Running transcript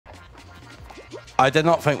I did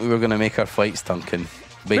not think we were going to make our flights, Duncan.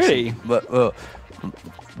 Really? But,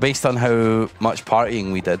 based on how much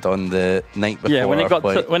partying we did on the night before. Yeah, when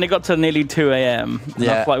it got to nearly 2 a.m. and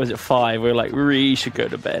our flight was at 5, we were like, we should go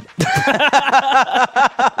to bed.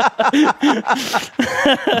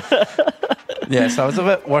 Yes, I was a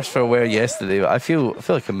bit worse for wear yesterday, but I feel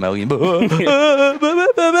like a million. But I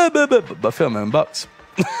feel $1 million.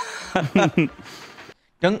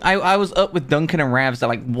 I was up with Duncan and Ravs at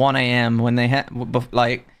like 1 a.m. when they had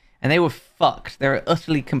and they were fucked. They were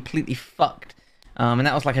utterly, completely fucked. And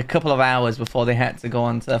that was like a couple of hours before they had to go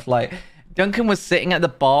on to the flight. Duncan was sitting at the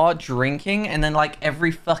bar drinking, and then like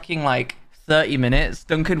every fucking like 30 minutes,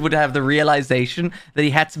 Duncan would have the realization that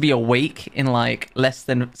he had to be awake in like less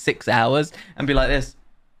than 6 hours and be like this.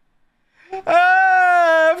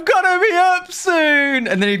 I've got to be up soon.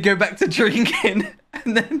 And then he'd go back to drinking.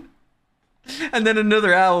 And then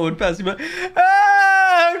another hour would pass him by.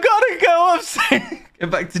 I've got to go up soon. Go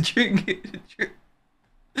back to drinking.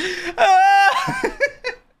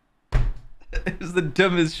 It was the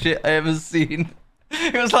dumbest shit I ever seen.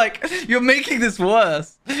 It was like, you're making this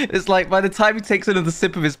worse. It's like by the time he takes another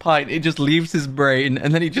sip of his pint, it just leaves his brain,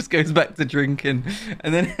 and then he just goes back to drinking.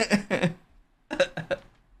 And then